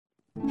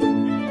You're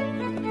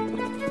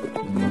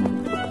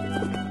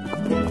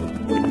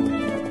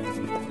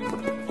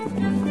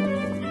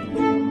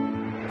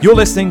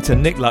listening to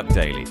Nick Luck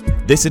Daily.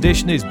 This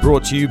edition is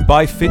brought to you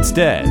by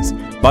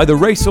FitzDares, by the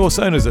Racehorse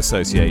Owners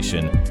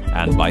Association,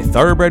 and by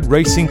Thoroughbred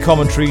Racing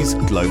Commentary's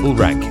Global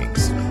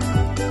Rankings.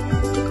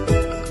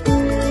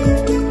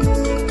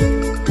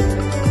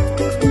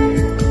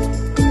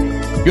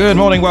 Good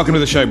morning, welcome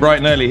to the show, bright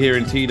and early here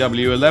in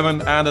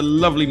TW11, and a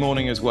lovely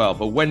morning as well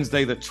for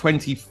Wednesday the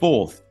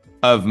 24th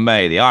of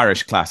May. The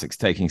Irish Classics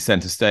taking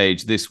centre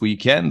stage this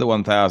weekend, the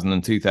 1,000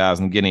 and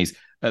 2,000 guineas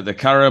at the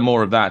Curragh.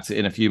 More of that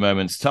in a few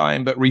moments'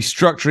 time. But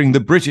restructuring the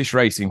British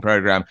racing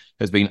programme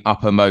has been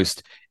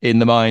uppermost in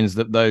the minds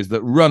of those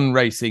that run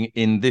racing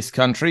in this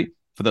country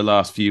for the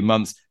last few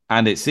months,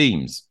 and it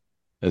seems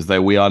as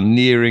though we are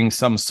nearing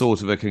some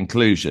sort of a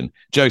conclusion.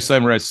 Joe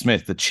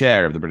Somerez-Smith, the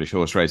chair of the British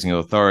Horse Racing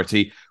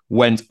Authority,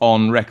 went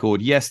on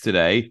record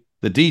yesterday.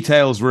 The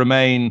details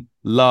remain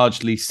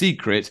largely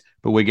secret,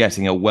 but we're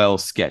getting a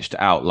well-sketched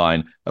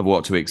outline of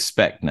what to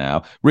expect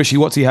now. Rishi,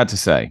 what's he had to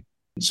say?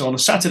 So on a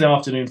Saturday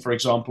afternoon, for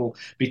example,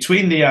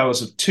 between the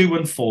hours of 2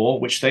 and 4,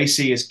 which they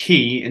see as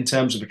key in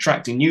terms of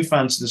attracting new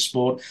fans to the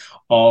sport,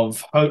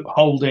 of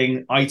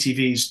holding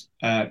ITV's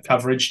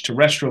coverage,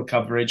 terrestrial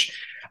coverage,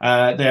 they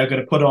are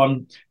going to put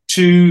on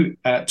 2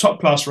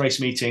 top-class race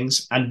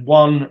meetings and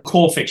 1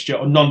 core fixture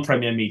or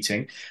non-premier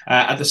meeting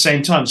at the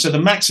same time. So the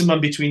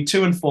maximum between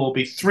 2 and 4 will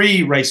be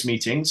 3 race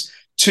meetings,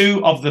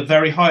 2 of the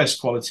very highest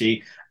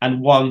quality,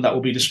 and 1 that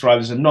will be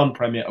described as a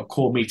non-premier or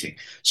core meeting.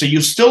 So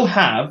you'll still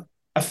have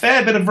a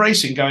fair bit of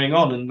racing going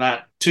on in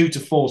that 2 to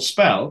 4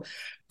 spell,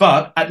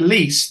 but at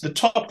least the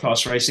top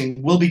class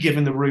racing will be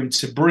given the room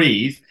to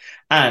breathe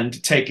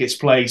and take its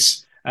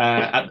place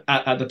at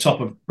the top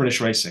of British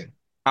racing.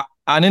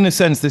 And in a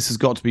sense, this has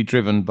got to be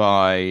driven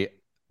by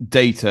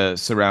data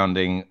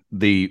surrounding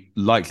the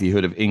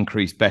likelihood of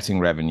increased betting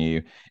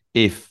revenue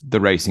if the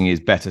racing is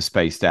better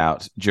spaced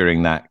out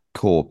during that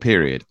core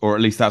period, or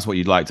at least that's what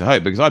you'd like to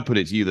hope, because I'd put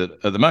it to you that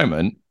at the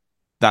moment,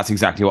 that's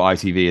exactly what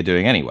ITV are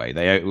doing anyway.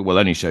 They will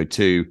only show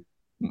 2,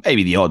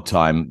 maybe the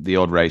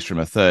odd race from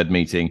a third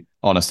meeting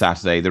on a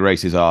Saturday. The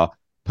races are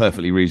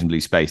perfectly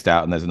reasonably spaced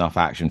out and there's enough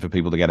action for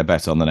people to get a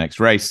bet on the next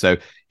race. So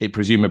it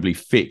presumably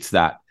fits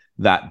that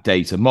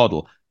data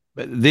model.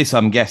 But this,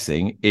 I'm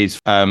guessing, is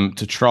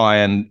to try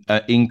and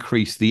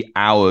increase the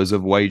hours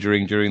of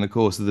wagering during the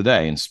course of the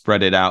day and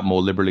spread it out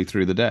more liberally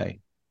through the day.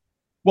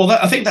 Well,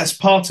 I think that's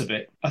part of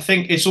it. I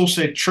think it's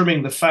also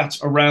trimming the fat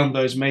around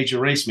those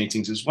major race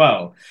meetings as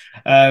well,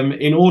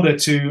 in order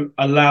to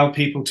allow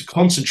people to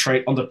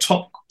concentrate on the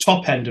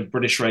top end of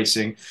British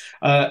racing.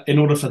 In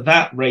order for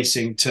that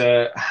racing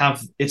to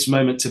have its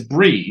moment to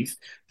breathe,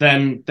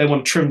 then they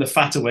want to trim the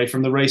fat away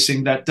from the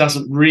racing that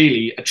doesn't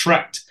really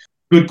attract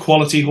good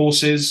quality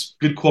horses,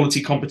 good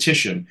quality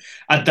competition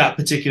at that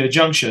particular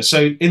juncture.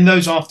 So in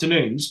those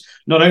afternoons,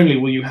 not only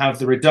will you have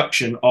the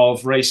reduction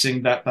of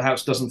racing that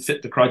perhaps doesn't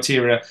fit the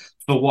criteria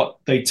for what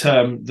they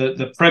term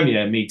the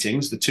premier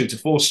meetings, the 2 to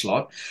 4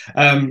 slot,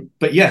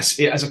 but yes,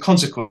 as a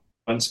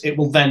consequence, it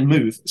will then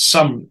move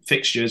some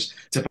fixtures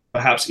to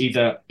perhaps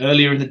either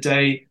earlier in the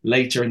day,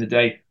 later in the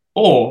day,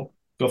 or,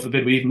 God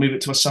forbid, we even move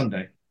it to a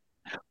Sunday.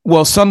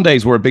 Well,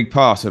 Sundays were a big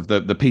part of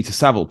the Peter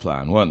Saville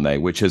plan, weren't they?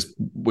 Which has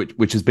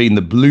been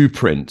the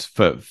blueprint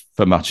for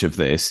much of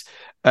this.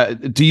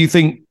 Do you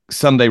think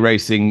Sunday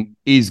racing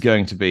is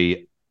going to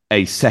be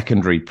a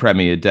secondary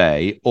Premier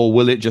day, or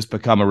will it just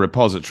become a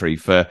repository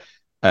for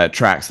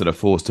tracks that are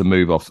forced to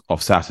move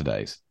off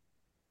Saturdays?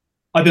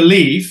 I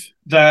believe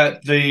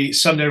that the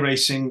Sunday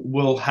racing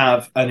will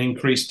have an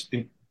increased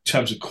in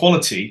terms of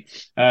quality.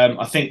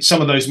 I think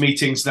some of those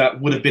meetings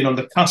that would have been on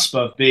the cusp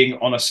of being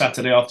on a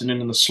Saturday afternoon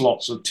in the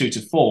slots of 2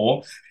 to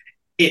 4,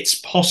 it's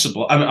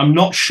possible. I'm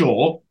not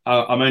sure.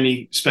 I'm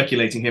only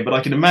speculating here, but I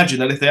can imagine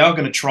that if they are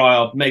going to try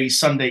out maybe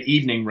Sunday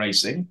evening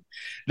racing,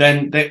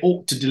 then they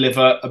ought to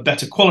deliver a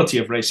better quality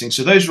of racing.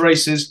 So those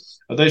races,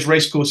 or those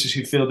racecourses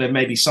who feel they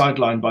may be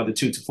sidelined by the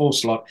 2 to 4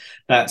 slot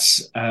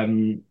that's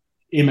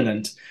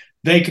imminent,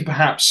 they could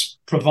perhaps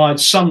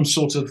provide some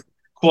sort of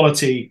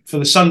quality for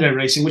the Sunday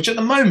racing, which at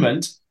the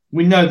moment,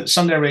 we know that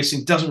Sunday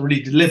racing doesn't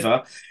really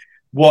deliver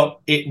what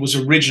it was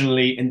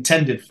originally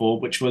intended for,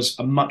 which was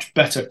a much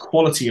better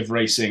quality of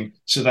racing,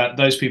 so that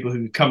those people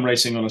who come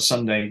racing on a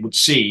Sunday would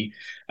see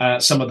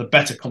some of the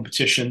better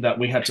competition that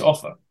we had to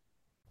offer.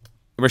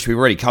 Rishi, we've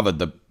already covered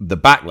the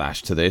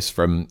backlash to this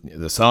from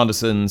the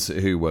Sandersons,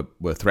 who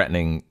were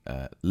threatening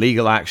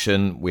legal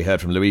action. We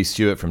heard from Louise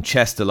Stewart from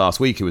Chester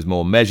last week, who was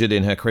more measured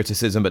in her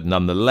criticism, but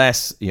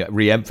nonetheless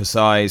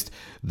re-emphasised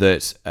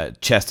that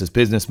Chester's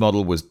business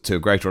model was to a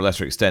greater or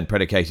lesser extent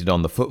predicated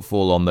on the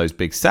footfall on those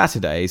big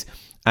Saturdays.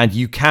 And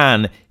you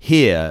can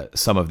hear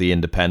some of the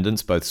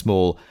independents, both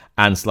small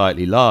and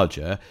slightly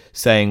larger,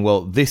 saying,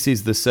 well, this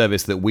is the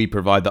service that we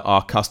provide that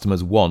our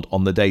customers want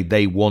on the day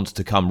they want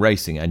to come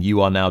racing, and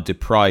you are now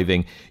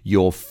depriving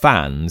your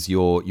fans,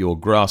 your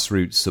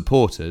grassroots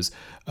supporters,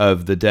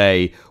 of the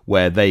day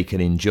where they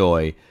can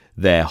enjoy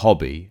their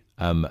hobby.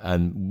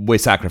 And we're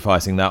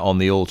sacrificing that on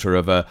the altar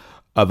of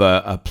of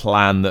a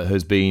plan that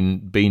has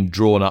been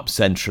drawn up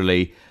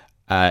centrally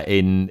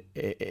in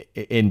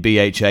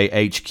BHA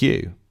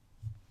HQ.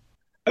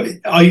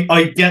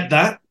 I get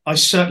that. I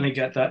certainly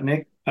get that,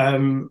 Nick.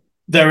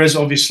 There is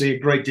obviously a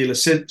great deal of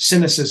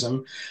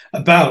cynicism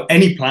about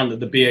any plan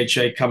that the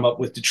BHA come up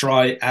with to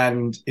try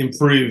and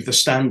improve the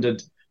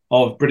standard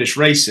of British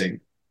racing.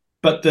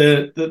 But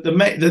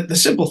the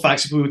simple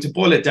facts, if we were to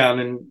boil it down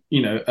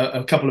in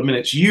a couple of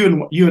minutes,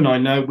 you and I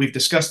know, we've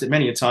discussed it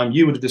many a time.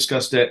 You would have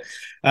discussed it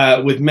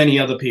with many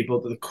other people.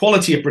 That the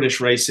quality of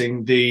British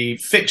racing, the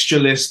fixture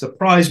list, the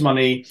prize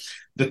money,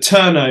 the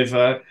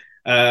turnover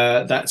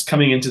that's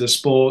coming into the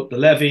sport, the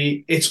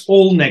levy, it's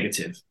all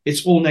negative.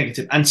 It's all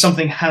negative, and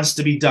something has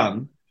to be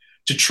done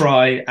to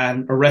try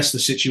and arrest the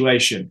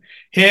situation.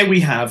 Here we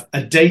have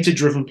a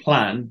data-driven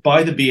plan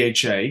by the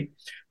BHA,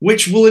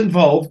 which will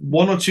involve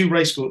one or two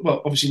racecourses.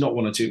 Well, obviously not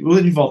one or two. It will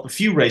involve a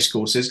few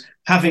racecourses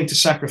having to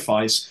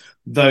sacrifice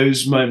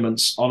those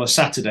moments on a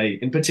Saturday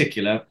in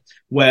particular,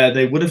 where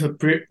they would have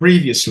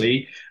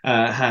previously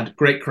had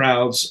great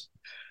crowds.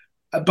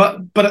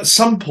 But at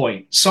some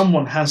point,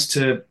 someone has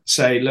to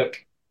say,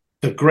 look,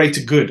 the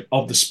greater good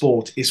of the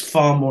sport is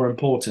far more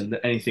important than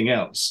anything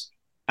else.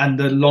 And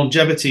the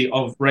longevity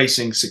of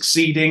racing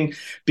succeeding,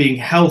 being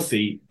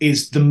healthy,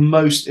 is the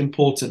most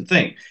important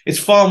thing. It's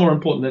far more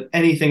important than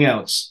anything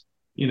else.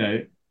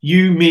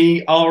 You,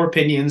 me, our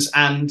opinions,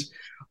 and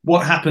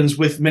what happens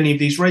with many of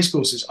these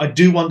racecourses. I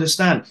do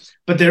understand.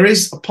 But there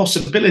is a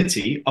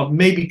possibility of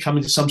maybe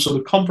coming to some sort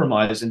of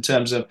compromise in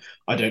terms of,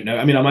 I don't know.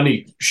 I mean, I'm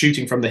only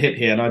shooting from the hip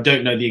here, and I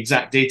don't know the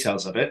exact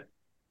details of it.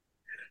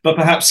 But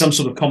perhaps some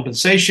sort of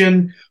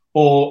compensation,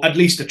 or at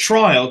least a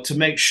trial to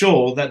make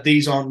sure that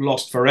these aren't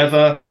lost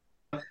forever.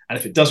 And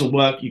if it doesn't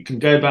work, you can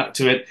go back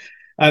to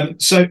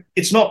it. So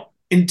it's not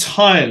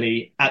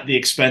entirely at the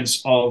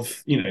expense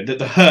of, that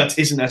the hurt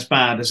isn't as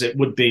bad as it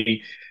would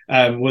be,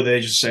 where they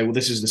just say, well,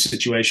 this is the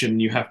situation,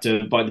 you have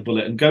to bite the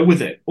bullet and go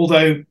with it.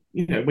 Although,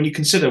 when you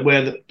consider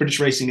where the British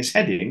racing is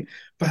heading,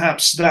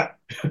 perhaps that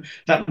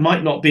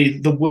might not be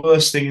the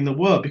worst thing in the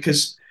world,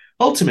 because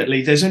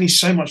ultimately there's only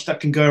so much that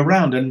can go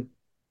around, and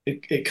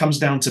it comes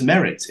down to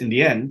merit in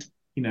the end.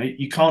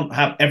 You can't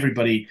have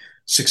everybody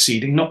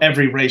succeeding. Not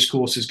every race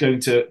course is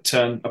going to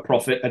turn a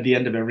profit at the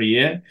end of every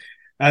year.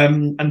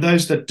 And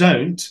those that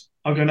don't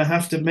are going to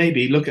have to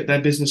maybe look at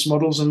their business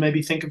models and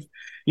maybe think of,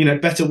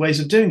 better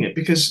ways of doing it.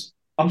 Because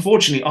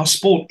unfortunately, our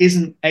sport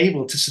isn't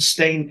able to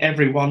sustain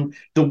everyone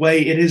the way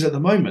it is at the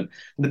moment.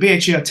 And the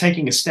BHA are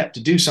taking a step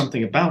to do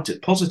something about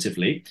it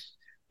positively.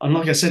 And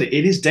like I said, it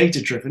is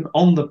data-driven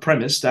on the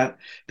premise that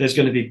there's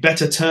going to be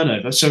better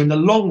turnover. So in the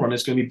long run,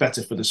 it's going to be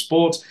better for the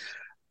sport.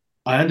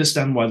 I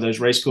understand why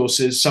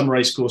some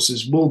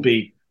racecourses will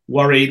be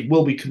worried,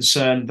 will be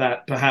concerned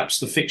that perhaps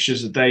the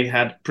fixtures that they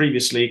had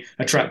previously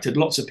attracted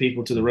lots of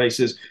people to the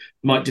races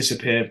might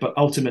disappear. But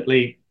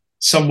ultimately,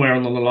 somewhere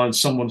along the line,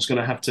 someone's going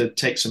to have to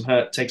take some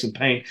hurt, take some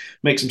pain,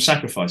 make some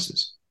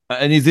sacrifices.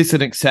 And is this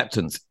an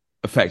acceptance,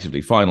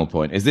 effectively, final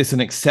point, is this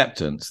an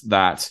acceptance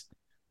that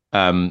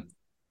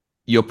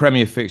your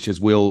Premier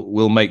fixtures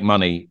will make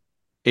money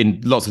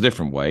in lots of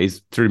different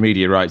ways, through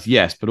media rights,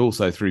 yes, but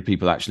also through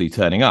people actually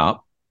turning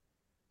up?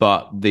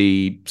 But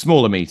the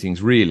smaller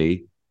meetings,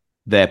 really,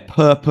 their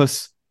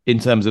purpose in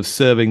terms of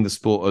serving the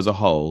sport as a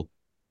whole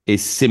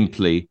is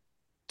simply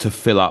to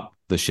fill up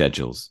the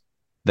schedules.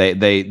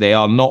 They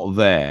are not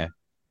there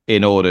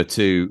in order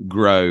to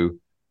grow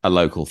a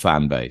local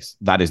fan base.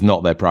 That is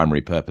not their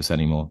primary purpose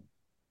anymore.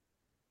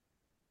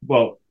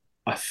 Well,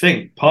 I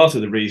think part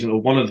of the reason,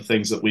 or one of the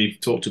things that we've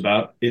talked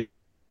about, is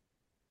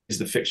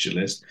the fixture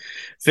list.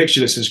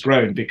 Fixture list has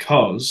grown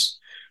because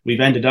we've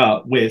ended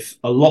up with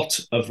a lot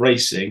of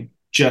racing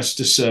just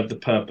to serve the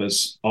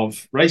purpose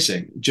of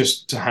racing,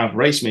 just to have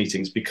race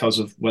meetings, because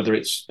of whether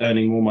it's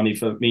earning more money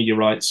for media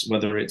rights,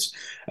 whether it's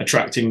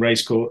attracting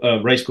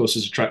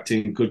racecourses,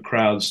 attracting good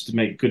crowds to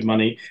make good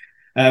money.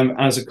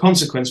 As a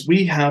consequence,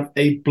 we have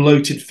a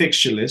bloated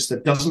fixture list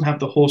that doesn't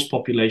have the horse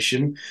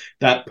population,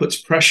 that puts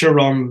pressure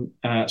on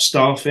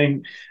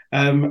staffing,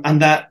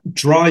 and that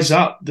dries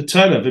up the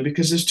turnover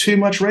because there's too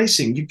much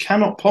racing. You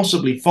cannot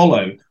possibly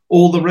follow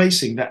all the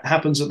racing that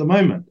happens at the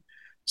moment.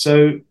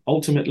 So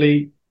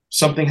ultimately,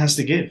 something has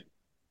to give.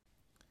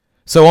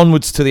 So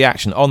onwards to the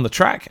action on the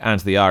track and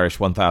to the Irish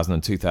 1,000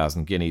 and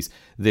 2,000 guineas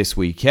this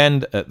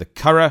weekend at the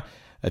Curragh.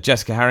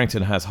 Jessica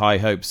Harrington has high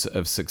hopes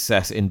of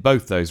success in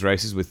both those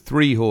races, with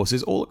 3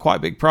 horses, all at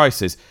quite big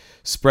prices,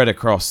 spread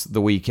across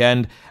the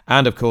weekend.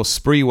 And, of course,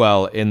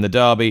 Sprewell in the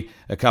Derby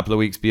a couple of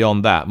weeks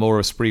beyond that. More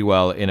of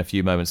Sprewell in a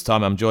few moments'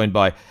 time. I'm joined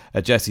by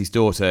Jessie's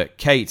daughter,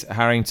 Kate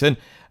Harrington.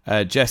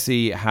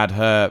 Jessie had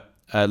her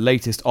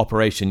latest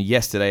operation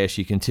yesterday as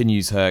she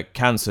continues her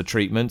cancer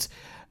treatment.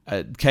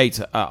 Kate,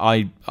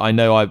 I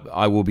know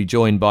I will be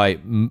joined by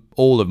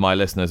all of my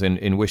listeners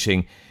in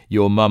wishing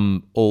your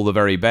mum all the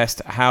very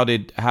best. How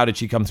did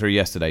she come through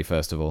yesterday,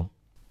 first of all?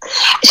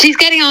 She's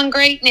getting on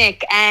great,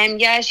 Nick.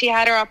 Yeah, she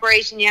had her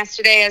operation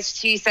yesterday. As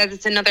she said,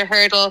 it's another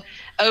hurdle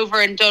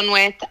over and done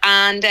with,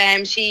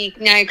 and she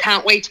now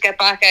can't wait to get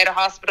back out of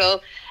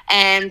hospital.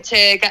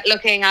 to get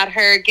looking at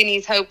her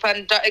Guineas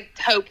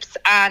Hopes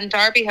and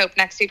Derby Hope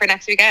next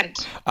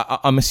weekend.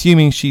 I'm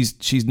assuming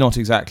she's not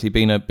exactly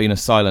been a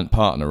silent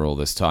partner all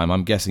this time.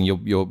 I'm guessing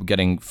you're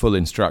getting full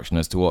instruction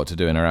as to what to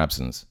do in her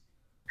absence.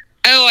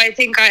 Oh, I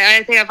think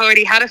I've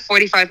already had a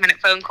 45-minute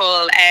phone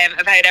call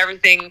about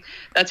everything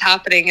that's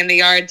happening in the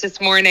yards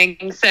this morning.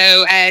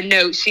 So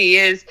no, she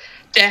is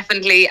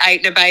definitely out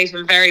and about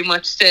and very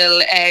much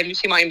still.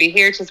 She mightn't be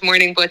here this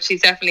morning, but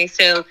she's definitely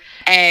still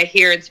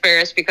here in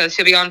spirit, because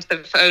she'll be on the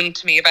phone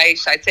to me about,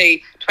 I'd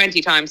say,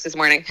 20 times this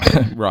morning.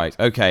 Right.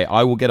 Okay.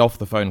 I will get off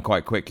the phone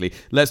quite quickly.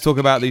 Let's talk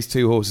about these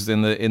two horses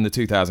in the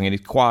 2000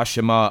 Guineas, Kwa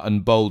Shamar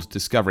and Bold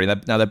Discovery.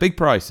 Now they're big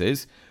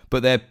prices,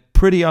 but they're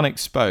pretty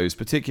unexposed,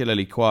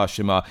 particularly Kwa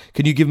Shamar.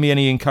 Can you give me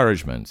any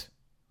encouragement?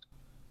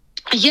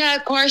 Yeah,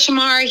 Kwa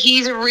Shamar,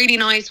 he's a really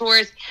nice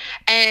horse.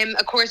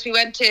 Of course, we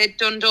went to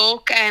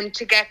Dundalk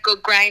to get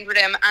good ground with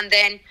him, and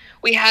then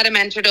we had him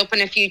entered up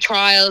in a few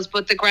trials,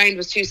 but the ground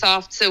was too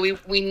soft, so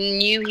we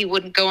knew he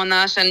wouldn't go on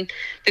that. And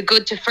the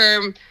good to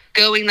firm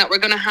going that we're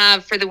going to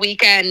have for the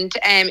weekend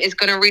is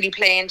going to really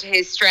play into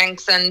his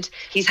strengths, and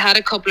he's had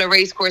a couple of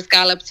racecourse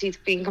gallops. He's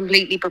been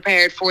completely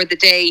prepared for the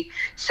day,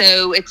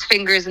 so it's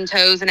fingers and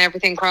toes and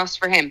everything crossed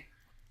for him.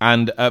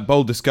 And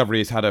Bold Discovery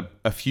has had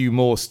a few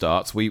more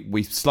starts.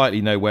 We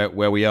slightly know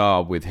where we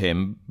are with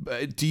him.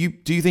 Do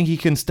you think he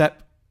can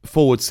step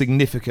forward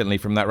significantly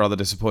from that rather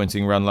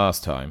disappointing run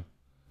last time?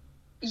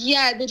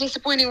 Yeah, the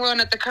disappointing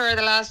run at the Curragh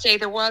the last day,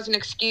 there was an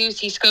excuse.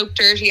 He scoped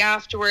dirty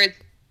afterwards,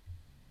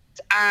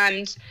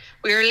 and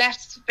we were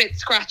left a bit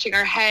scratching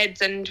our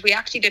heads, and we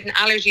actually did an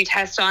allergy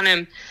test on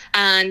him,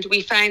 and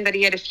we found that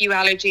he had a few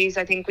allergies.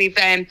 I think we've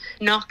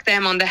knocked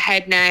them on the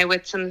head now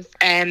with some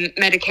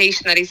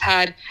medication that he's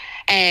had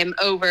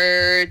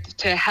over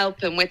to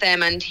help him with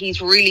them, and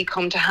he's really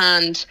come to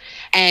hand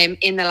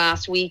in the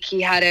last week.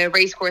 He had a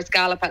racecourse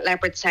gallop at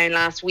Leopardstown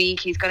last week.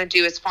 He's going to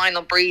do his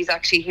final breeze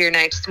actually here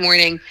now this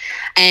morning,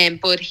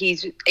 but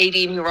he's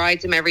 18 who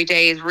rides him every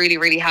day is really,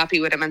 really happy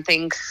with him, and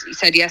thinks, he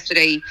said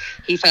yesterday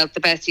he felt the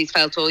best he's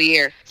felt all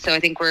year. So I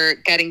think we're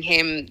getting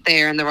him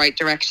there in the right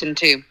direction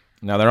too.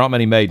 Now, there aren't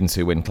many maidens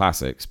who win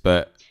classics,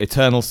 but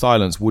Eternal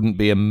Silence wouldn't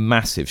be a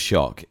massive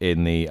shock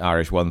in the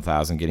Irish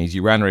 1000 Guineas.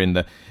 You ran her in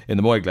the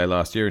Moyglare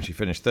last year, and she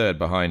finished third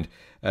behind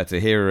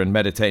Tahira and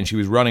Meditate, and she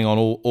was running on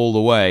all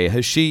the way.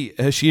 Has she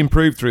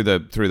improved through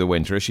the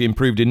winter? Has she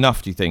improved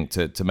enough, do you think,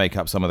 to make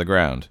up some of the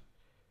ground?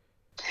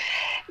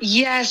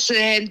 Yes,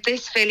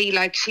 this filly,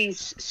 like,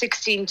 she's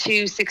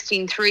 16.2,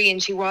 16.3,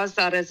 and she was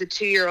that as a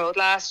 2-year-old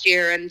last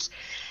year,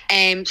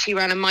 and she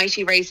ran a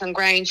mighty race on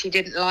ground she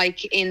didn't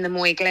like in the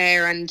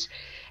Moyglare, and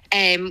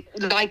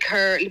like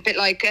her, a bit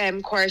like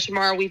Kwa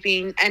Shamar, we've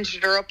been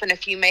entered her up in a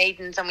few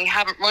maidens, and we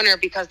haven't run her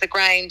because the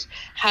ground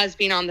has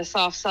been on the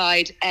soft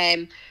side.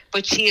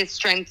 But she has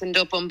strengthened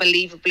up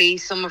unbelievably.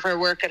 Some of her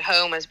work at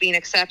home has been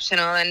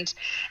exceptional, and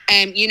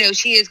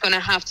she is going to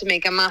have to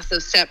make a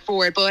massive step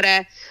forward. But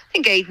I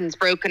think Aidan's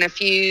broken a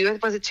few.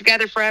 Was it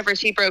Together Forever?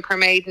 She broke her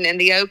maiden in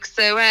the Oaks,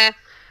 so.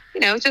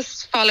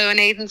 Just follow in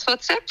Aidan's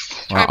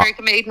footsteps. Try break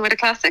a maiden with a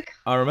classic.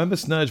 I remember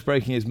Snurge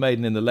breaking his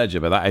maiden in the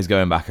Ledger, but that is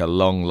going back a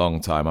long,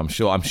 long time. I'm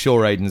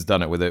sure Aidan's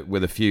done it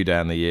with a few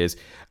down the years.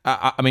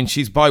 I mean,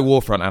 she's by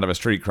Warfront out of a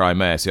street cry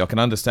mare, so I can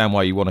understand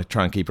why you want to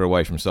try and keep her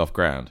away from soft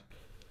ground.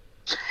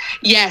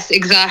 Yes,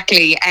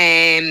 exactly.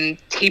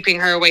 Keeping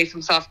her away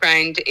from soft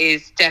ground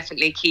is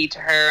definitely key to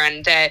her,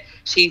 and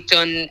she's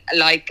done,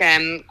 like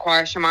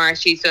Kwa Shamar,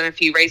 she's done a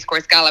few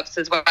racecourse gallops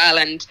as well,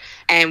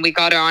 and we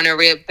got her on a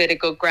real bit of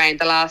good ground.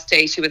 The last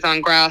day she was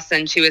on grass,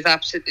 and she was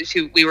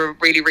we were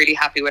really, really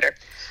happy with her.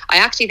 I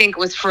actually think it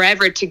was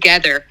Forever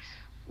Together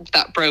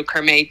that broke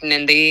her maiden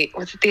in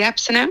was it the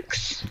Epsom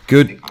Oaks?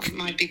 Good. I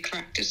might be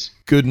corrected.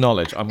 Good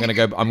knowledge. I'm gonna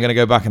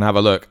go back and have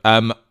a look.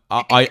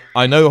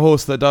 I know a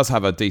horse that does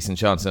have a decent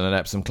chance in an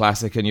Epsom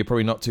Classic, and you're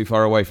probably not too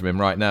far away from him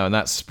right now, and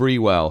that's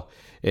Sprewell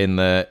in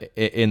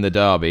the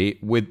Derby.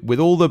 With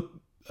all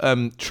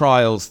the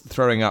trials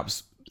throwing up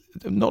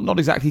not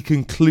exactly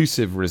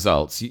conclusive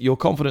results, your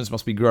confidence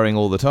must be growing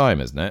all the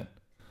time, isn't it?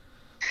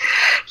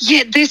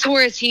 Yeah, this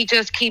horse, he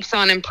just keeps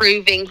on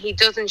improving. He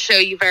doesn't show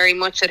you very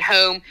much at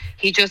home.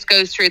 He just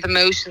goes through the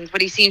motions,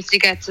 but he seems to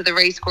get to the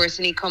racecourse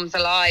and he comes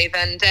alive.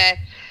 And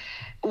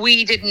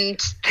we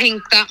didn't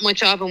think that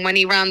much of him when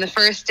he ran the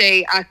first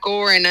day at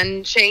Goran,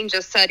 and Shane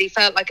just said he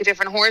felt like a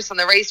different horse on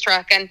the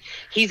racetrack, and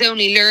he's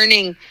only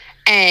learning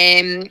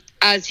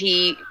as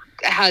he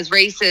has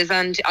races.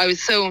 And I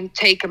was so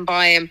taken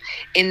by him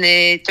in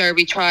the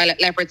Derby trial at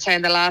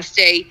Leopardstown the last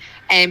day.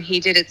 He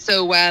did it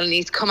so well, and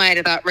he's come out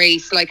of that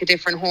race like a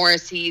different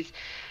horse. He's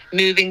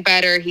moving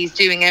better, he's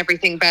doing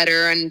everything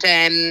better, and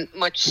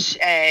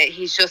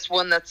he's just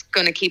one that's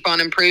going to keep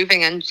on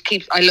improving, and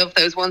I love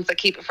those ones that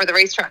keep it for the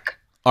racetrack.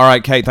 All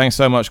right, Kate, thanks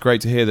so much. Great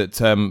to hear that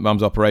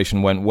Mum's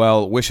operation went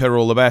well. Wish her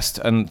all the best,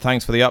 and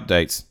thanks for the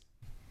updates.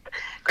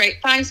 Great.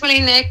 Thanks, Willie,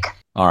 Nick.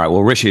 All right,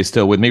 well, Rishi is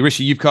still with me.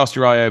 Rishi, you've cast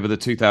your eye over the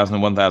 2,000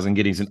 and 1,000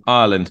 Guineas in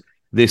Ireland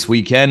this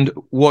weekend.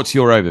 What's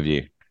your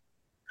overview?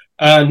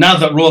 Now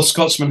that Royal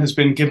Scotsman has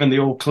been given the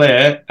all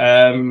clear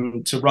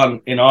to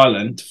run in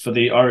Ireland for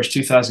the Irish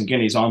 2000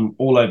 Guineas, I'm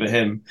all over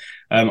him.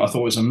 I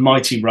thought it was a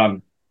mighty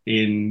run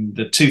in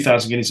the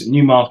 2000 Guineas at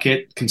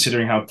Newmarket,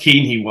 considering how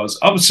keen he was.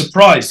 I was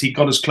surprised he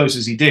got as close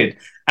as he did,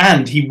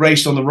 and he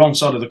raced on the wrong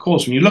side of the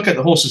course. When you look at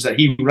the horses that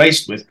he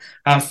raced with,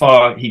 how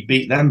far he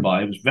beat them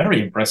by, it was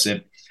very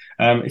impressive.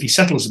 If he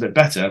settles a bit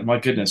better, my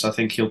goodness, I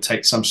think he'll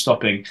take some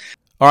stopping.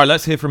 All right,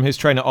 let's hear from his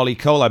trainer, Ollie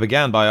Cole. I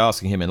began by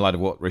asking him, in light of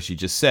what Rishi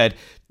just said,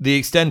 the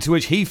extent to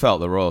which he felt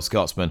the Royal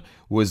Scotsman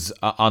was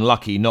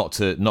unlucky not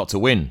to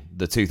win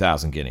the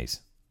 2000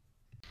 Guineas.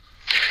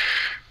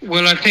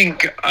 Well, I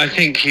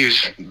think he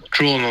was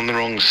drawn on the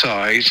wrong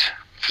side,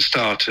 for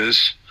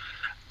starters.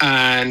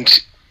 And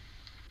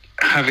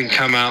having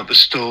come out the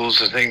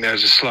stalls, I think there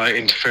was a slight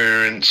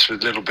interference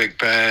with Little Big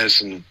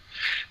Bears, and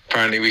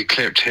apparently we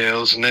clipped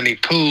heels. And then he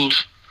pulled...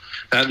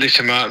 That lit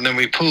him out, and then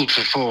we pulled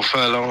for 4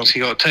 furlongs. He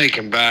got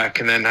taken back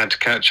and then had to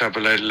catch up a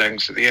load of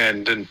lengths at the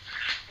end. And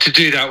to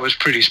do that was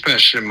pretty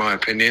special, in my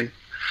opinion.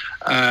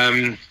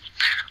 I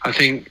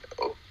think,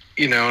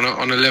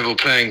 on a level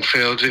playing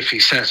field, if he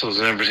settles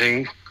and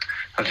everything,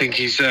 I think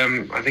he's a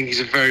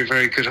very,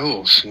 very good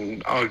horse.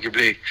 And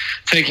arguably,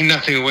 taking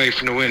nothing away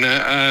from the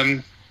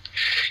winner,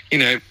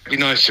 it'd be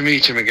nice to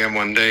meet him again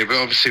one day. But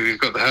obviously, we've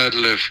got the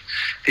hurdle of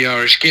the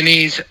Irish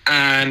Guineas,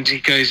 and he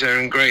goes there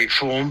in great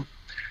form.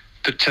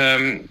 But,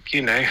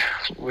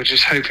 we're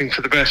just hoping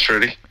for the best,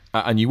 really.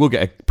 And you will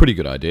get a pretty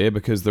good idea,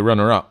 because the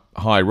runner-up,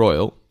 High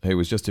Royal, who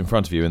was just in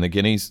front of you in the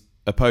Guineas,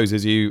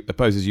 opposes you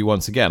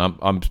once again.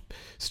 I'm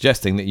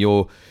suggesting that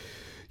you're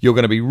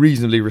going to be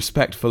reasonably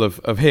respectful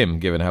of him,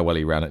 given how well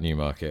he ran at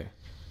Newmarket.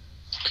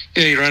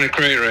 Yeah, he ran a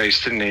great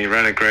race, didn't he? He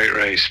ran a great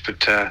race.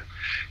 But,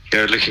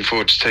 looking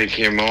forward to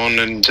taking him on.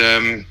 And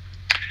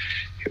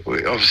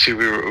we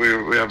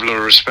have a lot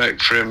of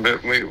respect for him,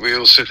 but we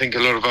also think a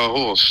lot of our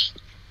horse.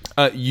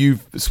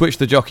 You've switched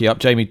the jockey up.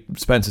 Jamie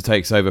Spencer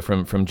takes over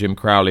from Jim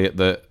Crowley at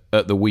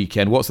the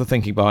weekend. What's the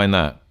thinking behind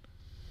that?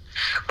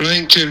 Well, I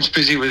think Jim's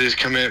busy with his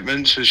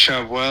commitments with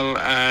Shavwell,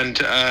 and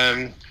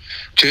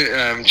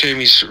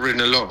Jamie's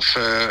ridden a lot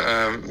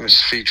for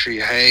Miss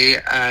Featree Hay,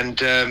 and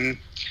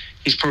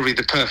he's probably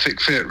the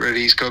perfect fit.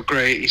 Really, he's got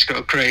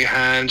great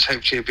hands.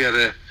 Hopefully, he'll be able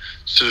to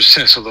sort of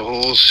settle the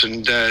horse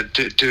and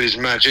do his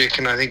magic,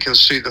 and I think he'll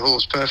suit the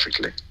horse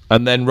perfectly.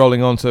 And then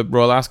rolling on to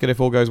Royal Ascot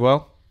if all goes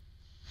well.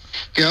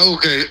 Yeah,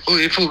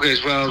 if all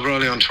goes well,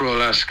 rolling on to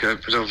Royal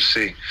Ascot, but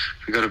obviously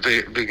we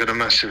got a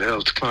massive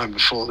hill to climb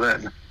before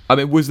then. I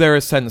mean, was there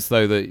a sense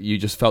though that you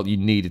just felt you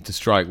needed to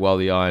strike while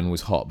the iron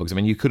was hot? Because I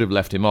mean, you could have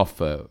left him off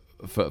for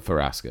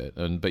Ascot,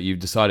 but you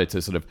decided to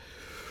sort of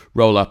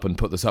roll up and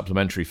put the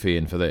supplementary fee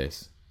in for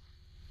this.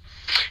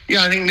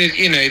 Yeah, I think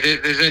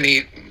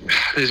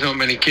there's not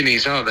many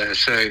guineas, are there?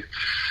 So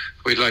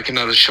we'd like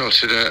another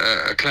shot at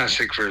a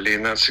classic, really,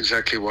 and that's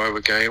exactly why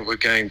we're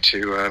going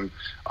to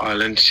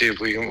Ireland to see if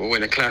we can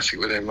win a classic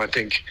with him. I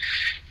think,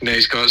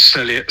 he's got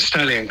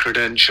stallion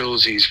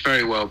credentials. He's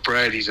very well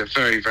bred. He's a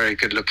very, very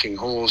good looking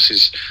horse.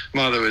 His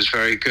mother was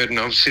very good, and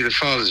obviously the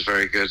father's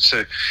very good.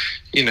 So,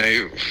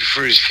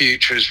 for his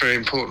future, it's very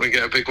important we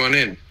get a big one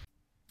in.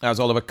 That's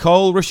Oliver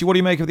Cole. Rishi, what do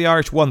you make of the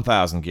Irish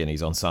 1,000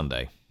 Guineas on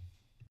Sunday?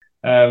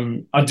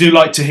 I do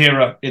like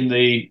Tahira in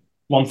the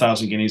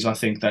 1,000 Guineas. I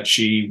think that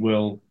she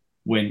will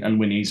win and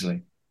win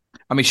easily.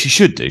 I mean, she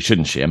should do,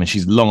 shouldn't she? I mean,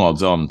 she's long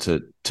odds on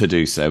to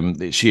do so.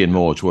 She and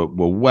Morge were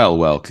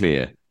well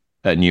clear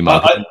at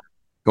Newmarket.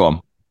 Go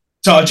on.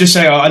 So I'll just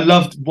say I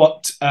loved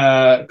what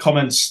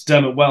comments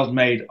Dermot Weld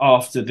made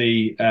after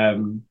the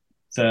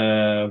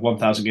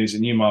 1,000 Guineas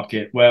at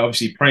Newmarket, where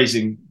obviously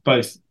praising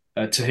both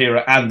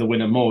Tahira and the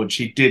winner Morge.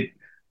 He did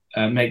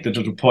make the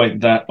little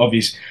point that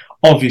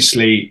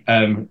obviously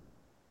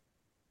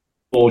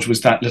Morge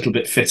was that little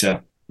bit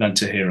fitter than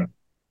Tahira.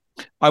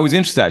 I was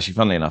interested, actually,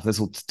 funnily enough, this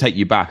will take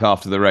you back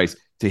after the race,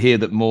 to hear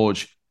that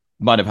Morge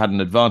might have had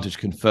an advantage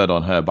conferred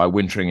on her by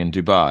wintering in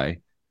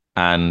Dubai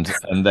and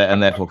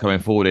therefore coming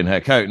forward in her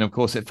coat. And of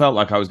course, it felt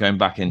like I was going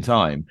back in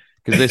time,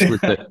 because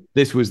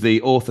this was the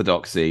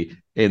orthodoxy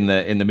in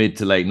the mid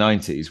to late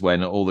 90s,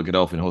 when all the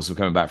Godolphin horses were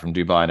coming back from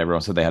Dubai and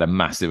everyone said they had a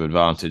massive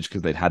advantage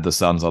because they'd had the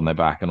Suns on their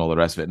back and all the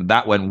rest of it. And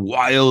that went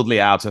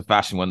wildly out of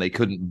fashion when they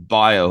couldn't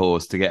buy a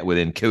horse to get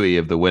within cooey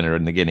of the winner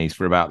in the Guineas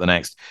for about the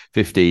next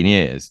 15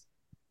 years.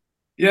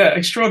 Yeah,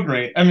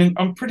 extraordinary. I mean,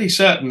 I'm pretty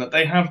certain that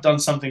they have done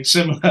something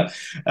similar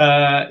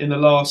in the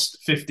last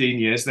 15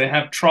 years. They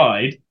have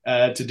tried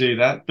to do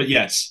that, but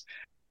yes.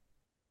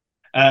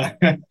 I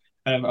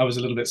was a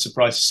little bit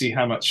surprised to see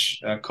how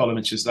much column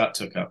inches that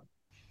took up.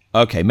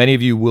 Okay, many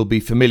of you will be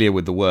familiar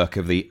with the work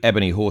of the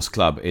Ebony Horse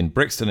Club in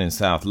Brixton in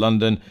South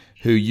London,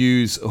 who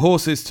use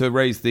horses to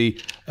raise the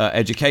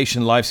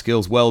education, life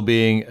skills,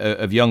 well-being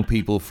of young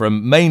people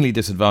from mainly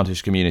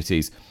disadvantaged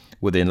communities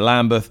within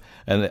Lambeth.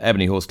 And the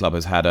Ebony Horse Club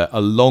has had a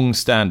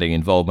long-standing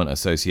involvement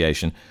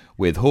association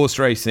with horse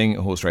racing.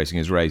 Horse racing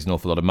has raised an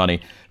awful lot of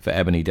money for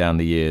Ebony down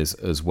the years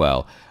as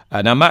well.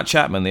 Now, Matt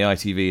Chapman, the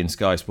ITV and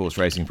Sky Sports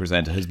racing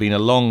presenter, has been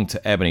along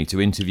to Ebony to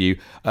interview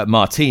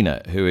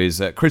Martina, who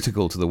is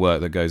critical to the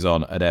work that goes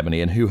on at Ebony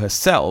and who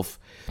herself,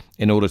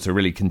 in order to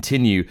really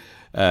continue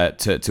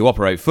to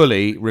operate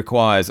fully,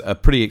 requires a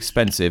pretty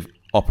expensive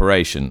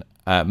operation.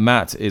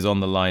 Matt is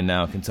on the line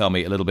now, can tell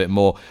me a little bit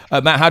more.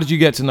 Matt, how did you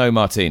get to know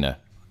Martina?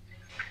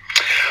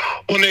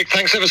 Well, Nick,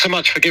 thanks ever so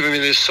much for giving me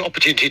this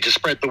opportunity to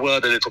spread the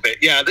word a little bit.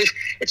 Yeah,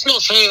 it's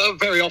not so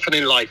very often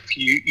in life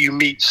you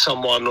meet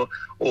someone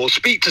or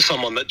speak to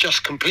someone that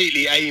just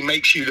completely,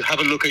 makes you have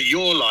a look at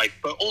your life,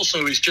 but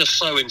also is just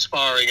so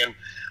inspiring. And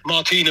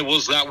Martina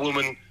was that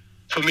woman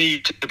for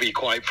me, to be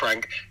quite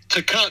frank.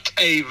 To cut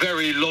a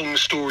very long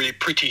story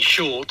pretty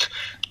short,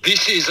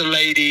 this is a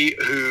lady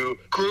who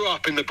grew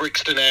up in the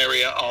Brixton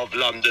area of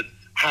London,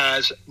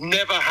 has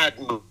never had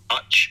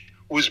much,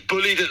 was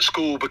bullied at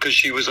school because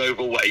she was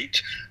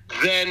overweight.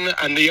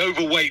 And the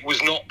overweight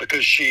was not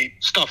because she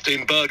stuffed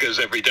in burgers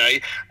every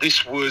day.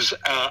 This was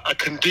a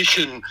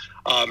condition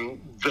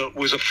that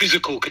was a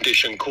physical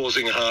condition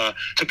causing her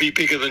to be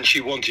bigger than she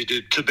wanted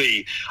it to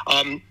be.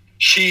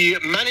 She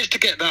managed to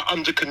get that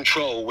under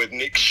control with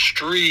an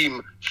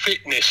extreme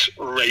fitness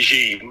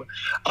regime.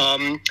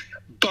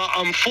 But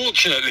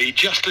unfortunately,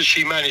 just as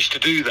she managed to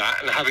do that,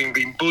 and having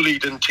been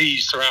bullied and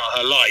teased throughout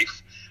her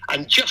life,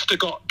 and just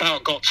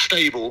about got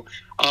stable,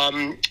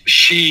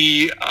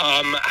 she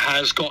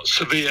has got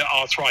severe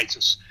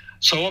arthritis.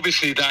 So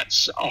obviously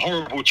that's a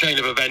horrible chain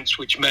of events,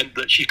 which meant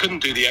that she couldn't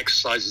do the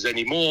exercises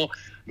anymore,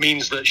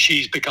 means that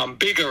she's become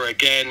bigger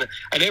again,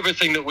 and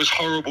everything that was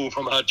horrible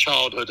from her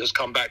childhood has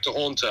come back to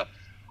haunt her.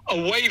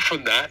 Away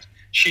from that,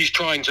 she's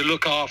trying to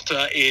look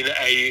after, in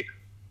a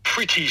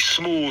pretty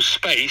small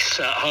space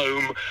at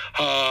home,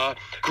 her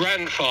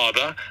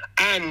grandfather,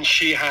 and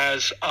she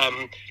has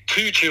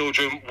 2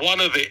 children, one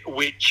of it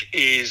which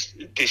is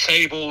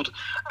disabled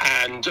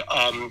and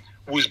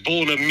was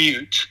born a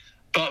mute,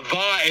 but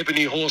via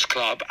Ebony Horse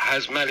Club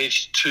has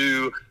managed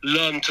to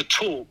learn to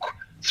talk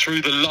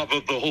through the love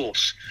of the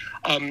horse.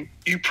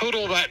 You put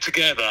all that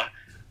together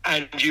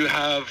and you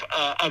have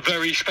a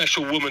very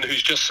special woman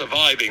who's just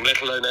surviving,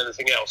 let alone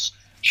anything else.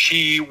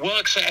 She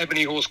works at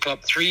Ebony Horse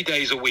Club 3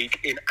 days a week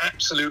in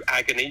absolute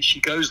agony.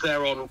 She goes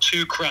there on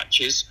 2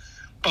 crutches,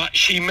 but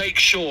she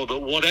makes sure that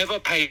whatever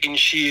pain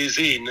she is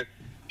in,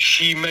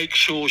 she makes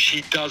sure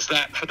she does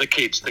that for the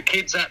kids. The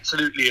kids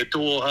absolutely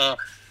adore her.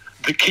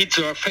 The kids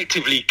are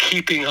effectively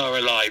keeping her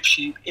alive.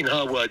 She, in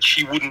her words,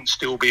 she wouldn't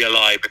still be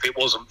alive if it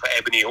wasn't for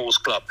Ebony Horse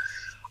Club.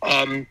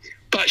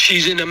 But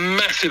she's in a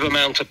massive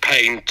amount of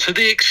pain, to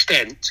the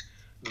extent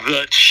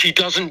that she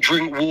doesn't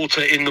drink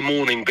water in the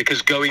morning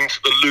because going to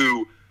the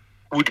loo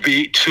would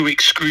be too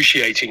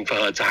excruciating for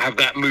her. To have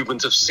that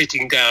movement of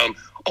sitting down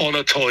on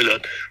a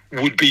toilet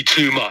would be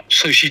too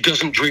much. So she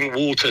doesn't drink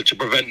water to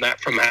prevent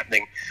that from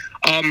happening.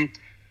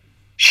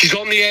 She's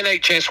on the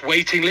NHS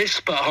waiting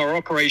list, but her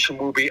operation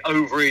will be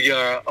over a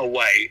year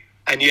away.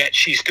 And yet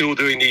she's still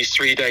doing these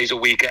 3 days a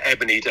week at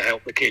Ebony to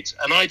help the kids.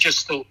 And I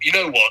just thought, you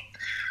know what?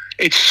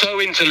 It's so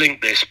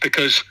interlinked, this,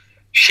 because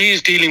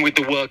she's dealing with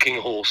the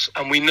working horse,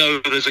 and we know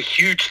there's a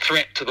huge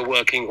threat to the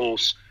working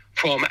horse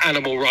from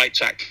animal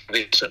rights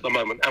activists at the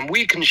moment. And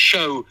we can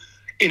show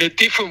in a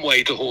different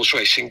way to horse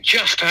racing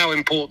just how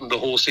important the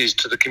horse is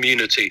to the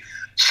community.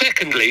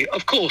 Secondly,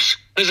 of course,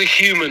 there's a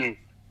human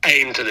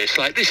aim to this.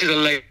 Like, this is a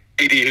lady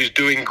who's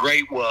doing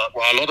great work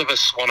while a lot of us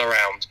swan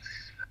around.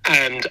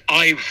 And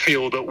I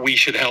feel that we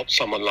should help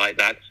someone like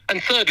that.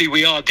 And thirdly,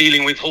 we are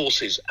dealing with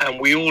horses, and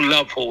we all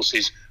love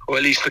horses, or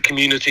at least the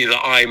community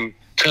that I'm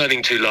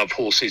turning to love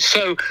horses.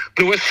 So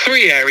there were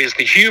 3 areas: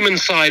 the human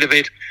side of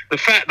it, the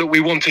fact that we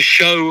want to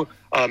show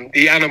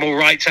the animal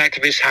rights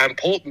activists how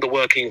important the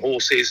working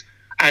horse is,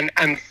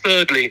 and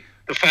thirdly,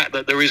 the fact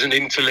that there is an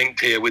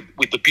interlinked here with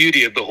the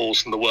beauty of the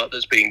horse and the work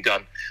that's being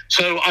done.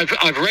 So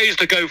I've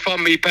raised a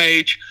GoFundMe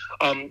page.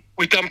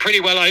 We've done pretty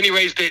well. I only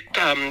raised it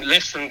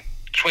less than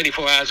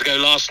 24 hours ago,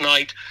 last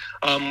night.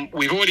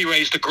 We've already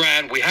raised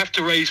 $1,000. We have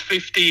to raise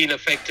 15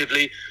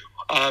 effectively.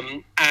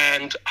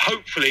 And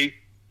hopefully,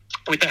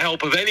 with the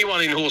help of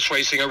anyone in horse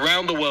racing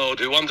around the world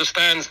who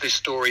understands this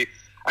story,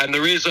 and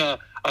there is a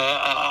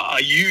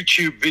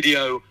YouTube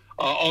video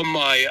on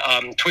my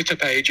Twitter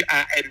page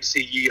at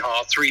MC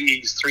Yeehaw, 3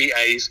 E's, 3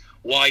 A's,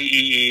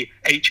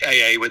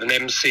 YEEHAA with an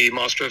MC,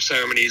 Master of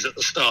Ceremonies, at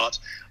the start.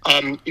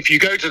 If you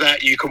go to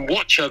that, you can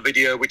watch her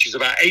video, which is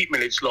about 8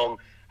 minutes long.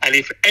 And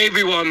if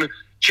everyone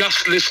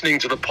just listening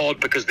to the pod,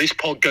 because this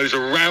pod goes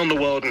around the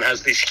world and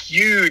has this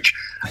huge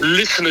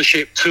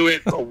listenership to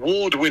it,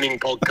 award-winning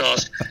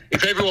podcast,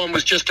 if everyone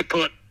was just to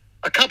put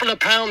a couple of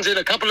pounds in,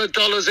 a couple of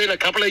dollars in, a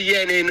couple of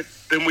yen in,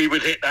 then we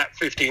would hit that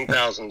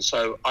 15,000.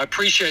 So I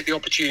appreciate the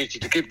opportunity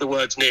to give the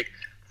words, Nick.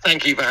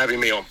 Thank you for having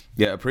me on.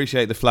 Yeah,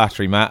 appreciate the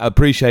flattery, Matt.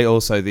 Appreciate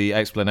also the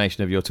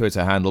explanation of your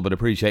Twitter handle, but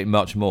appreciate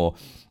much more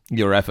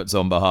your efforts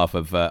on behalf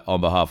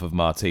of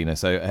Martina.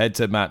 So head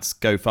to Matt's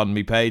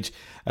GoFundMe page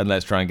and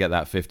let's try and get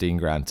that 15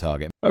 grand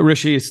target.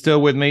 Rishi is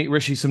still with me.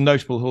 Rishi, some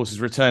notable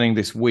horses returning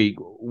this week.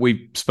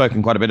 We've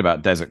spoken quite a bit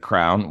about Desert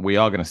Crown. We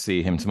are going to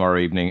see him tomorrow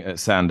evening at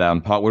Sandown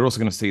Park. We're also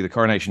going to see the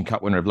Coronation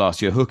Cup winner of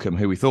last year, Hukum,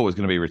 who we thought was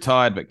going to be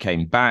retired but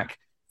came back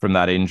from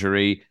that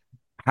injury.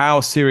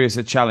 How serious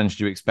a challenge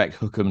do you expect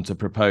Hukum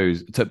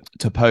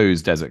to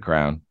pose Desert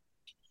Crown?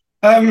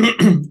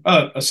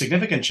 A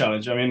significant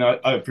challenge. I mean,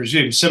 I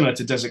presume similar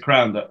to Desert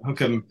Crown that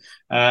Hukum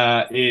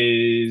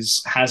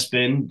has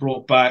been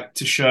brought back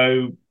to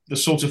show the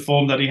sort of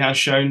form that he has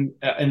shown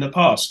in the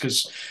past.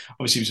 Because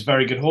obviously he was a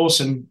very good horse,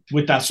 and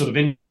with that sort of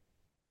injury,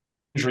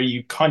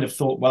 you kind of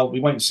thought, well, we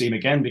won't see him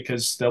again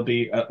because there'll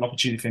be an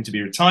opportunity for him to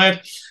be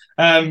retired.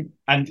 And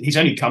he's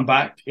only come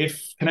back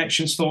if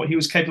connections thought he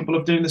was capable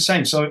of doing the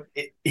same. So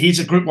he's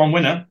a Group 1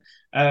 winner,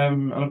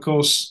 and of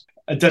course.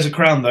 A Desert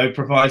Crown, though,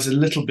 provides a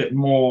little bit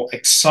more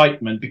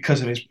excitement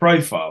because of his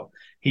profile.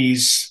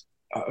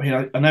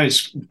 I know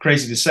it's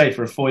crazy to say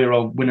for a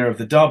 4-year-old winner of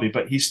the Derby,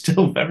 but he's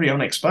still very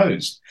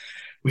unexposed.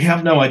 We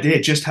have no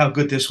idea just how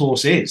good this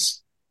horse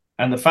is.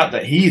 And the fact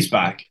that he is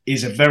back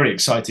is a very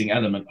exciting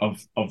element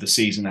of the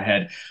season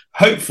ahead.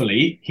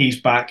 Hopefully, he's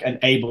back and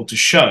able to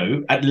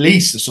show at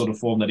least the sort of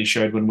form that he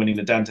showed when winning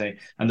the Dante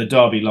and the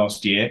Derby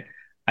last year.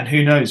 And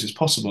who knows, it's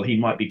possible he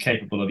might be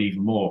capable of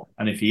even more.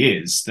 And if he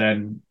is,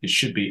 then it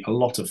should be a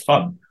lot of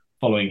fun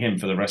following him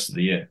for the rest of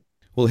the year.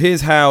 Well,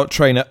 here's how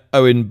trainer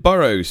Owen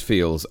Burrows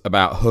feels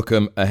about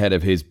Hukum ahead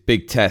of his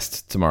big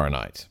test tomorrow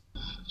night.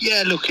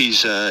 Yeah, look,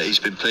 he's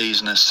been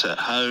pleasing us at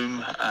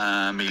home.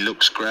 He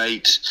looks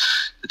great.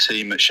 The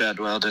team at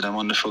Shadwell did a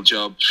wonderful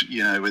job,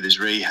 with his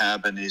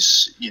rehab and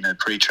his,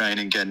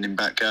 pre-training, getting him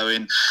back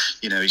going.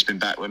 He's been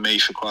back with me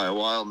for quite a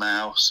while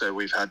now, so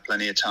we've had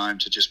plenty of time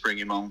to just bring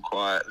him on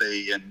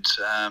quietly. And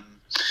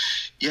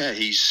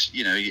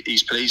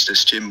he's pleased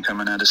us. Jim come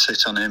and had a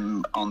sit on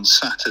him on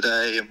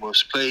Saturday and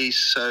was pleased.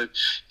 So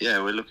yeah,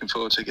 we're looking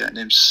forward to getting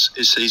his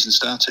season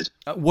started.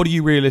 What are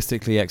you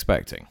realistically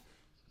expecting?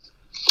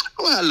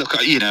 Well, look,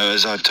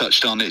 as I've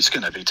touched on, it's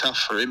going to be tough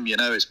for him.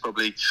 It's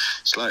probably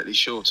slightly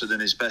shorter than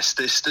his best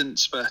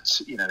distance,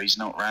 but, he's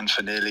not ran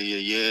for nearly a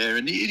year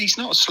and he's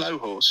not a slow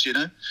horse,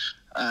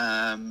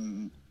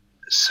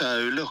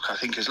 So, look, I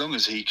think as long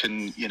as he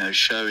can,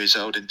 show his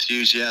old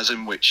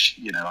enthusiasm, which,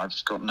 I've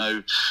got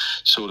no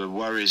sort of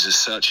worries as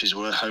such. His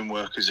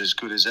homework is as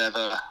good as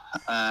ever.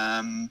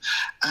 And,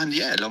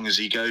 as long as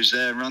he goes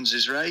there and runs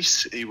his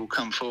race, he will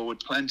come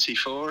forward plenty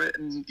for it.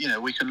 And,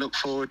 we can look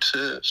forward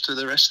to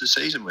the rest of the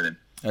season with him.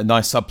 A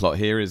nice subplot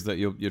here is that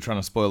you're trying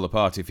to spoil the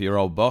party for your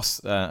old boss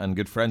and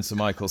good friend Sir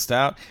Michael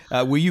Stout.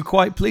 Were you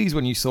quite pleased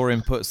when you saw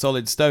him put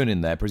Solid Stone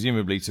in there,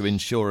 presumably to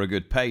ensure a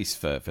good pace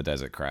for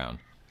Desert Crown?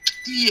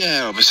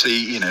 Yeah,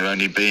 obviously,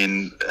 only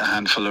being a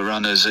handful of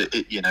runners,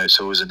 it's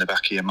always in the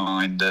back of your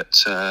mind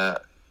that,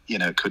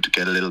 could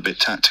get a little bit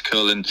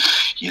tactical. And,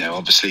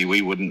 obviously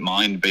we wouldn't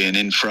mind being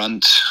in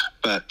front,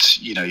 but,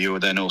 you're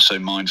then also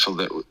mindful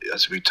that,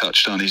 as we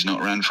touched on, he's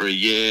not ran for a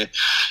year.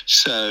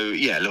 So,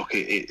 yeah, look,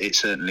 it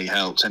certainly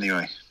helped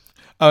anyway.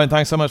 Owen,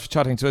 thanks so much for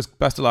chatting to us.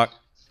 Best of luck.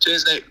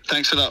 Cheers, Nick.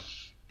 Thanks a lot.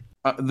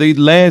 The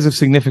layers of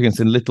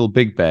significance in Little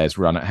Big Bear's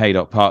run at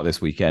Haydock Park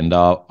this weekend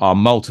are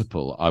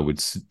multiple, I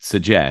would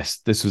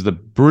suggest. This was the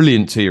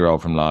brilliant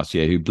 2-year-old from last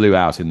year who blew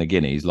out in the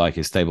Guineas, like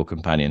his stable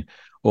companion,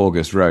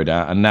 August Rodin,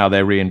 and now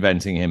they're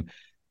reinventing him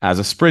as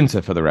a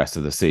sprinter for the rest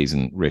of the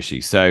season,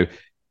 Rishi. So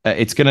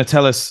it's going to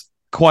tell us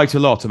quite a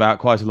lot about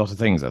quite a lot of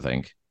things, I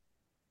think.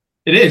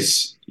 It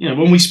is.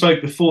 When we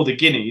spoke before the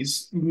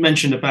Guineas, we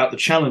mentioned about the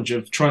challenge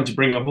of trying to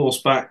bring a horse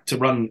back to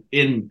run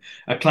in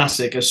a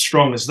classic as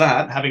strong as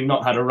that, having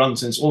not had a run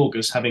since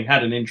August, having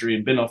had an injury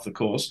and been off the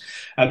course.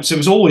 So it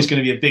was always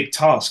going to be a big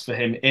task for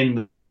him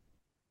in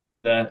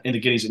the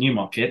Guineas at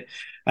Newmarket.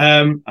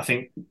 I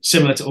think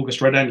similar to August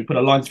Rodin, you put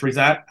a line through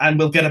that and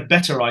we'll get a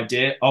better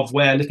idea of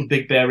where Little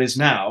Big Bear is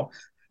now.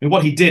 I mean,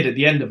 what he did at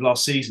the end of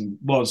last season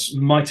was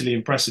mightily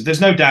impressive.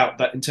 There's no doubt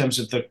that in terms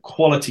of the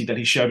quality that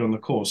he showed on the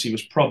course, he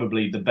was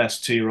probably the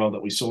best 2-year-old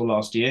that we saw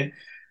last year.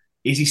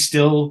 Is he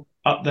still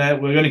up there?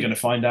 We're only going to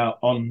find out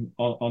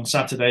on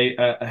Saturday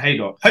at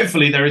Haydock.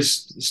 Hopefully there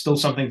is still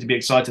something to be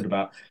excited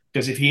about,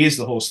 because if he is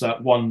the horse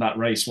that won that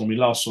race when we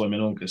last saw him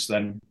in August,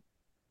 then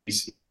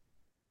he's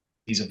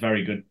a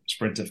very good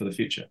sprinter for the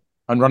future.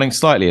 And running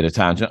slightly at a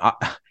tangent,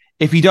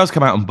 if he does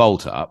come out and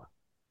bolt up,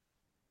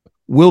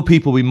 will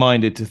people be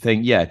minded to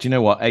think, yeah, do you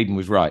know what? Aidan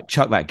was right.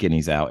 Chuck that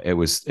Guineas out.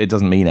 It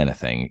doesn't mean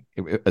anything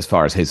as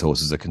far as his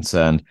horses are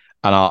concerned.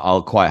 And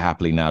I'll quite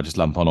happily now just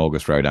lump on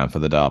August Rodin for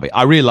the Derby.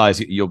 I realise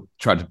you're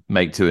trying to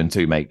make 2 and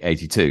 2 make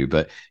 82,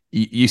 but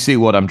you see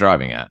what I'm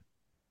driving at.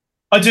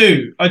 I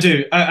do.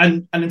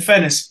 And in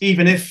fairness,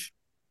 even if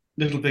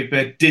Little Big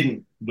Bear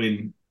didn't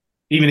win,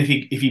 even if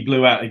he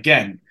blew out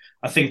again,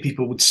 I think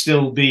people would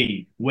still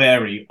be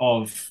wary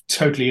of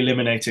totally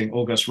eliminating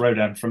August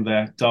Rodin from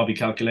their Derby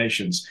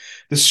calculations.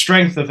 The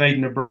strength of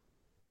Aidan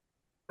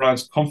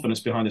O'Brien's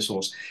confidence behind this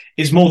horse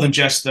is more than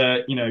just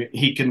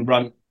he can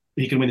run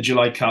He can win the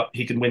July Cup.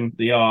 He can win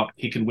the Arc.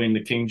 He can win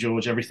the King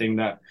George. Everything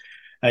that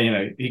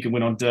he can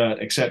win on dirt,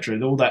 etc.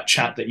 All that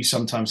chat that you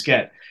sometimes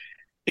get.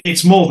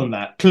 It's more than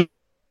that.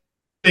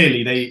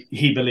 Clearly,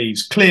 he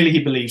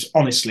believes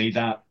honestly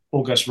that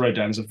Auguste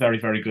Rodin is a very,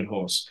 very good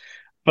horse.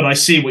 But I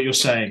see what you're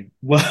saying.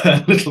 Were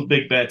a little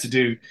Big Bear to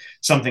do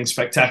something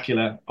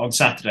spectacular on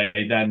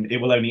Saturday, then it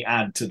will only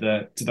add to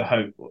the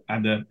hope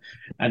and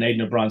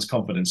Aidan O'Brien's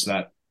confidence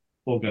that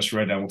Auguste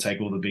Rodin will take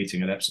all the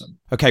beating at Epsom.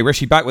 Okay,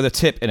 Rishi, back with a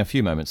tip in a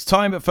few moments'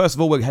 time. But first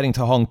of all, we're heading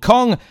to Hong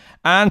Kong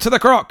and to the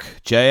Croc.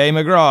 JA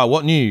McGrath,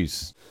 what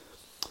news?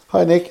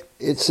 Hi, Nick.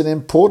 It's an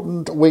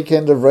important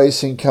weekend of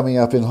racing coming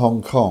up in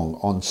Hong Kong.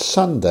 On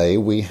Sunday,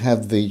 we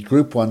have the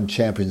Group 1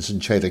 Champions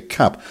and Chater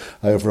Cup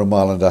over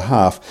 1.5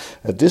 miles,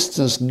 a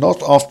distance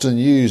not often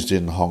used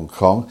in Hong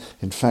Kong.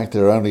 In fact,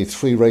 there are only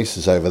 3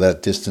 races over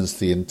that distance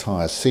the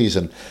entire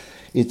season.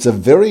 It's a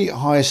very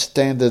high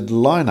standard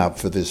lineup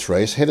for this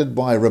race, headed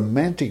by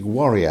Romantic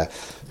Warrior,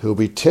 who will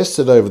be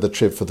tested over the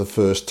trip for the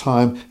first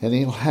time, and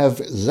he'll have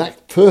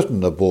Zach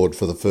Purton aboard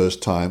for the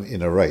first time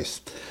in a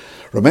race.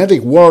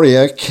 Romantic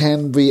Warrior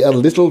can be a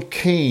little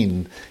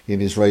keen in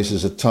his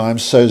races at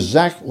times, so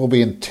Zach will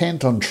be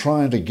intent on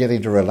trying to get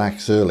him to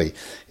relax early.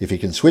 If he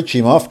can switch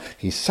him off,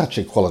 he's such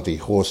a quality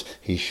horse,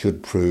 he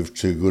should prove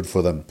too good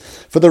for them.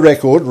 For the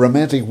record,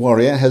 Romantic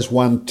Warrior has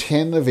won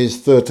 10 of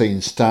his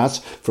 13 starts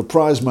for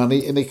prize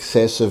money in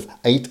excess of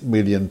 £8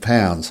 million.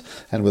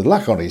 And with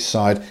luck on his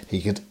side,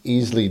 he could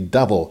easily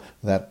double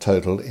that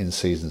total in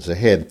seasons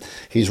ahead.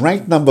 He's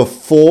ranked number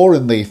 4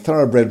 in the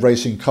Thoroughbred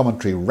Racing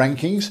Commentary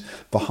rankings,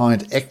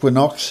 behind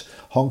Equinox,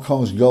 Hong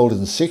Kong's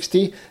Golden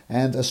 60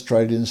 and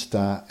Australian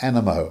Star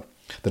Animo.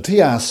 The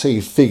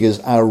TRC figures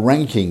are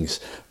rankings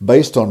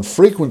based on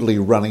frequently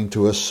running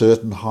to a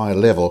certain high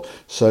level,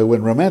 so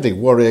when Romantic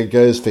Warrior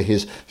goes for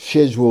his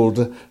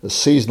scheduled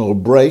seasonal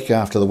break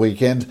after the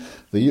weekend,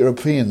 the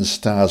European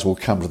stars will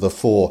come to the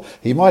fore.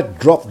 He might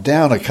drop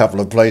down a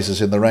couple of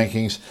places in the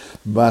rankings,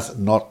 but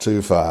not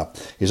too far.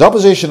 His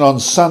opposition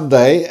on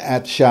Sunday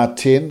at Sha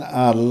Tin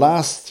are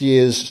last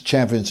year's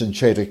Champions and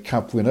Chater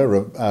Cup winner,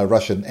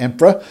 Russian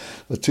Emperor,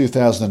 the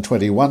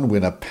 2021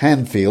 winner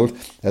Panfield,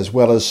 as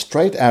well as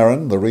Straight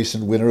Aaron, the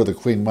recent winner of the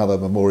Queen Mother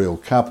Memorial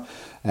Cup,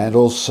 and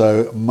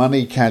also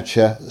Money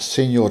Catcher,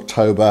 Senior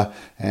Toba,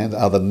 and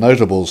other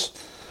notables.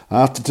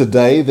 After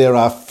today, there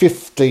are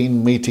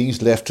 15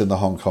 meetings left in the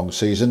Hong Kong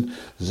season.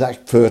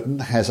 Zach Purton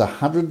has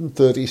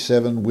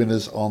 137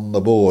 winners on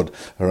the board,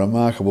 a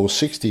remarkable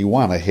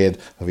 61 ahead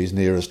of his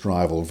nearest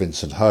rival,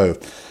 Vincent Ho.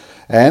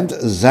 And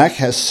Zach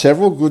has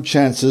several good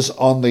chances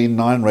on the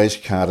 9-race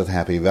card at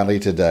Happy Valley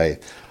today.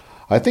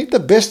 I think the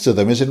best of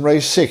them is in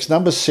race 6,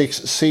 number 6,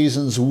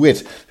 Seasons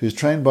Wit, who's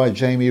trained by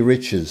Jamie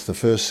Richards, the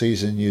first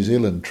season New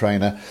Zealand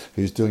trainer,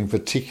 who's doing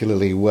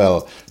particularly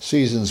well.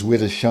 Seasons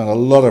Wit has shown a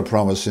lot of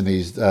promise in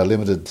his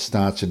limited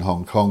starts in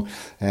Hong Kong,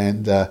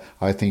 and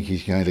I think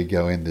he's going to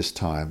go in this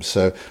time.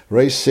 So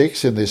race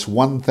 6 in this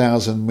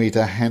 1,000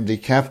 metre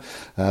handicap,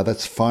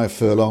 that's 5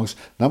 furlongs.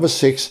 Number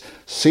 6,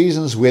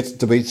 Seasons Wit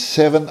to beat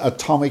 7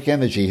 Atomic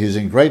Energy, who's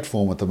in great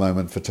form at the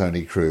moment for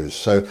Tony Cruz.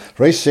 So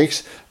race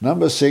 6,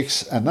 number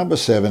 6 and number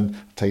 7,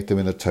 take them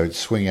in a tote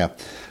swinger.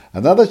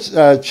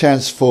 Another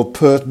chance for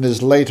Purton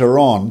is later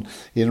on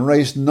in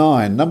race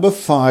 9, number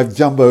 5,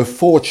 Jumbo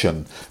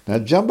Fortune. Now,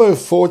 Jumbo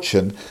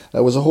Fortune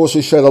was a horse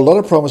who showed a lot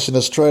of promise in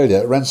Australia.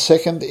 It ran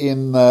second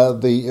in the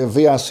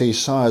VRC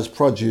Sires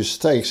Produce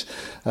Stakes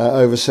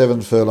over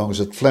 7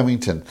 furlongs at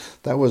Flemington.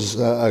 That was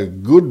a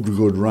good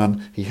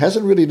run. He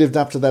hasn't really lived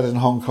up to that in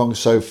Hong Kong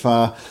so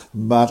far,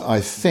 but I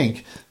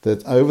think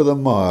that over the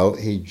mile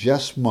he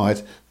just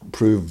might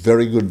prove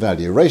very good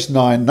value. Race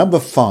 9, number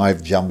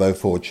 5, Jumbo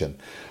Fortune.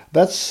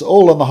 That's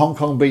all on the Hong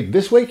Kong beat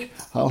this week.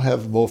 I'll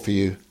have more for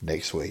you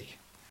next week.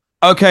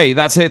 Okay,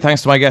 that's it.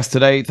 Thanks to my guest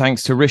today.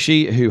 Thanks to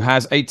Rishi, who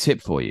has a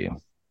tip for you.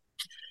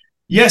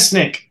 Yes,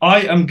 Nick.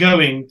 I am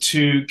going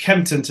to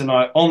Kempton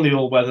tonight on the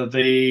all-weather,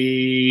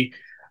 the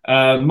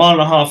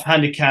 1.5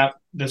 handicap.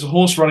 There's a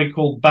horse running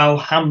called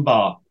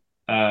Balhambar,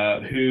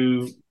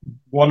 who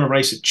won a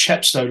race at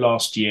Chepstow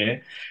last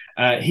year.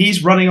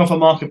 He's running off a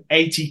mark of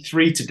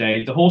 83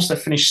 today. The horse that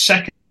finished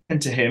second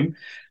to him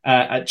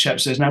at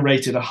Chepstow is now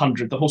rated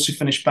 100. The horse who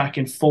finished back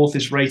in 4th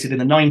is rated in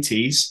the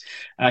 90s.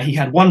 He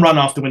had one run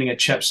after winning at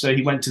Chepstow.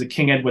 He went to the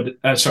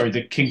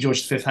the King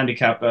George V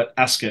handicap at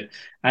Ascot,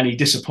 and he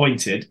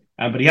disappointed.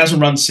 But he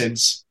hasn't run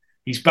since.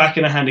 He's back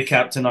in a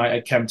handicap tonight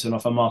at Kempton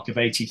off a mark of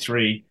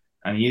 83,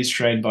 and he is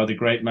trained by the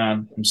great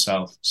man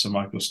himself, Sir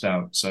Michael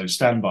Stout. So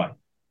stand by.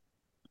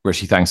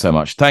 Rishi, thanks so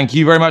much. Thank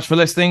you very much for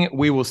listening.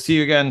 We will see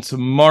you again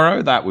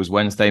tomorrow. That was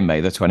Wednesday,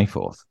 May the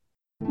 24th.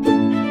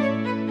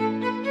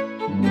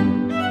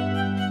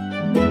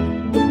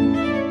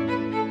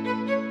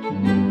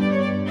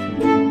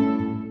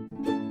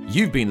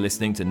 You've been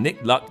listening to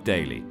Nick Luck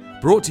Daily,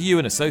 brought to you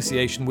in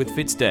association with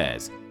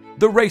FitzDares,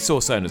 the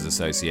Racehorse Owners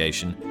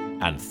Association,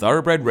 and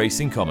Thoroughbred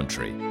Racing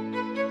Commentary.